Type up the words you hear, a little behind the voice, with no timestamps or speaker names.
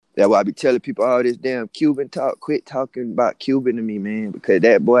That's why I be telling people all this damn Cuban talk. Quit talking about Cuban to me, man, because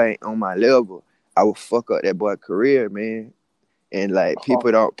that boy ain't on my level. I will fuck up that boy career, man. And like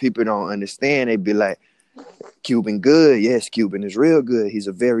people don't understand. They be like, Cuban good. Yes, Cuban is real good. He's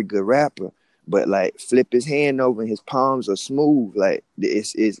a very good rapper. But like flip his hand over and his palms are smooth. Like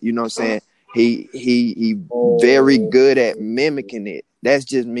it's you know what I'm saying? He very Oh, good at mimicking it. That's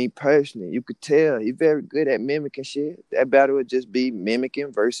just me personally. You could tell he's very good at mimicking shit. That battle would just be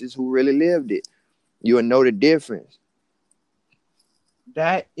mimicking versus who really lived it. You would know the difference.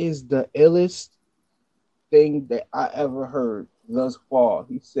 that is the illest thing that I ever heard thus far.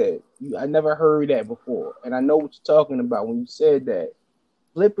 He said, I never heard that before. And I know what you're talking about when you said that.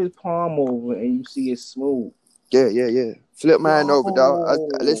 Flip his palm over and you see it's smooth. Yeah. Flip mine over, dog.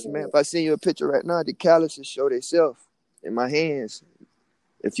 Listen, man. Yo. If I send you a picture right now, the calluses show themselves in my hands.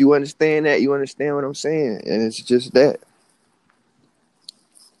 If you understand that, you understand what I'm saying, and it's just that.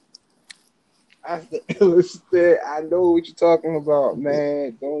 That's the illest thing. I know what you're talking about,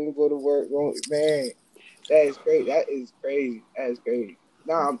 man. Don't even go to work. Don't, man. That is crazy. That is crazy. That is crazy.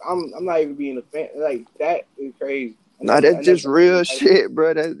 Nah, I'm not even being a fan. Like that is crazy. Nah, that's I never just heard real it like that. shit,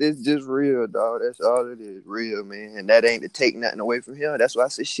 bro. It's just real, dog. That's all it is, real, man. And that ain't to take nothing away from him. That's why I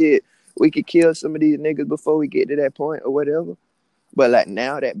said, shit, we could kill some of these niggas before we get to that point or whatever. But like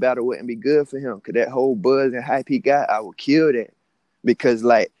now, that battle wouldn't be good for him because that whole buzz and hype he got, I would kill that. Because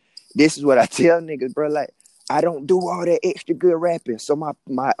like, this is what I tell niggas, bro. Like, I don't do all that extra good rapping. So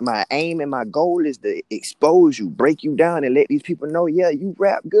my aim and my goal is to expose you, break you down, and let these people know, yeah, you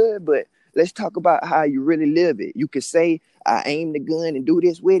rap good, but let's talk about how you really live it. You could say I aim the gun and do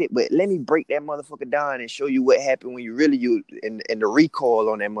this with it, but let me break that motherfucker down and show you what happened when you really use and the recoil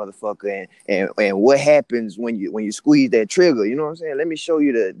on that motherfucker and what happens when you squeeze that trigger. You know what I'm saying? Let me show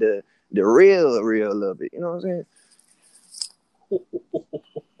you the real of it. You know what I'm saying?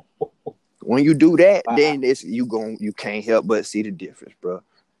 When you do that, Wow. then you can't help but see the difference, bro.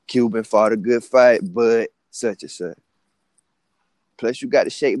 Cuban fought a good fight, but such and such. Plus, you got to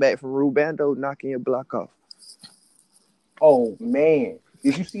shake back from Rubando knocking your block off. Oh man,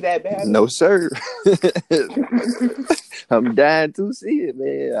 did you see that battle? No, sir. I'm dying to see it,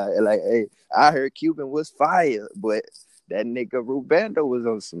 man. Hey, I heard Cuban was fired, but that nigga Rubando was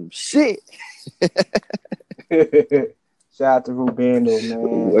on some shit. Shout out to Rubando,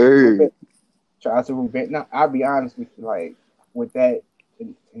 man. Word. Shout out to Rubando. Now, I'll be honest with you, like with that,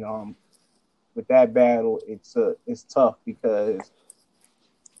 you know, with that battle, it's tough because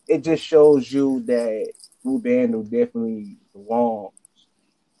it just shows you that Rubando definitely belongs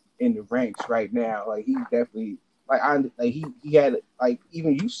in the ranks right now. Like he definitely like he had like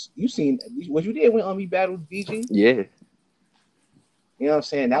even you seen what you did when we battled DG. Yeah. You know what I'm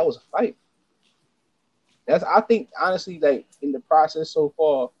saying? That was a fight. That's I think honestly like in the process so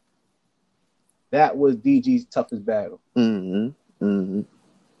far, that was DG's toughest battle. Mm-hmm. Mm-hmm.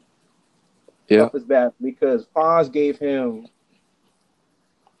 Yeah. Toughest battle because Fonz gave him,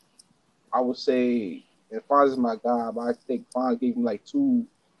 I would say, and Fonz is my guy, but I think Fonz gave him like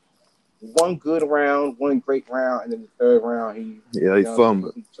one good round, one great round, and then the third round Yeah, you he know what I'm saying,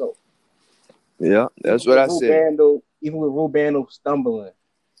 fumbled. he choked. Yeah, that's what I said. Even with Rubando stumbling,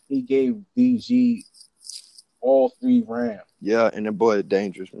 he gave DG all 3 rounds. Yeah, and the boy is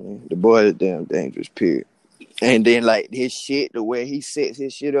dangerous, man. The boy is damn dangerous, period. And then like his shit, the way he sets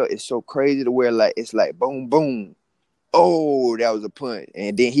his shit up is so crazy to where like it's like boom, boom. Oh, that was a punch.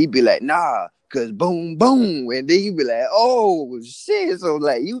 And then he be like, nah, cause boom, boom. And then he be like, oh shit. So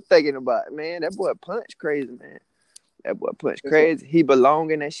like you thinking about, man, that boy punch crazy, man. That boy punch It's like crazy. He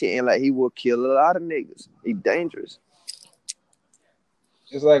belong in that shit and like he will kill a lot of niggas. He dangerous.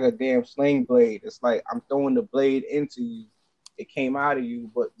 it's like a damn sling blade. It's like I'm throwing the blade into you. It came out of you,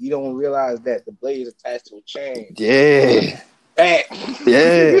 but you don't realize that the blade is attached to a chain. And Yeah. back.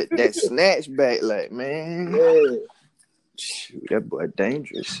 Yeah. That snatch back, like, man. Yeah. Shoot, that boy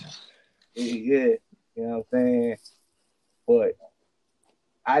dangerous. Yeah. You know what I'm saying? But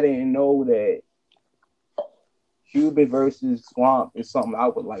I didn't know that Cuban versus Swamp is something I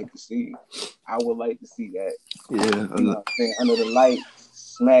would like to see. I would like to see that. You know Yeah. what I'm saying? Under the light,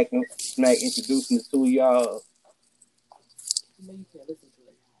 smack introducing the two of y'all.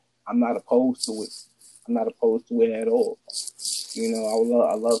 I'm not opposed to it. I'm not opposed to it at all. You know,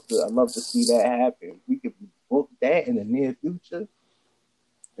 I love to see that happen. We could book that in the near future. You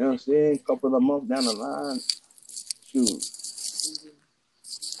know what I'm saying? A couple of months down the line. Shoot.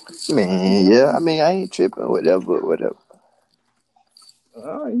 Man, yeah. I mean, I ain't tripping, whatever.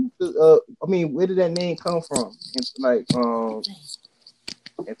 I mean, where did that name come from? It's like,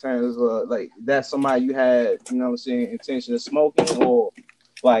 in terms of like that's somebody you had, you know what I'm saying, intention of smoking, or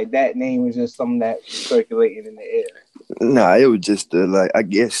like that name was just something that was circulating in the air. Nah, it was just like I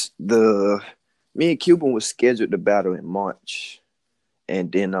guess me and Cuban was scheduled to battle in March,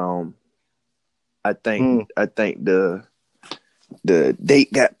 and then I think the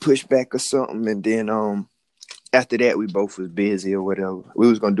date got pushed back or something, and then after that we both was busy or whatever. We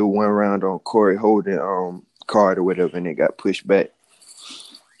was gonna do one round on Corey Holden card or whatever, and it got pushed back.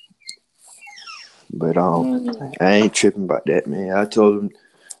 But I ain't tripping about that, man. I told him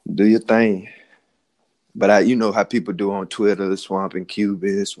do your thing. But you know how people do on Twitter, swamping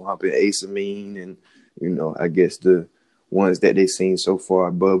Cuban, swamping Ace Amin, and I guess the ones that they seen so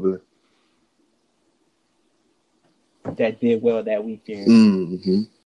far bubbling. That did well that weekend. Mm-hmm.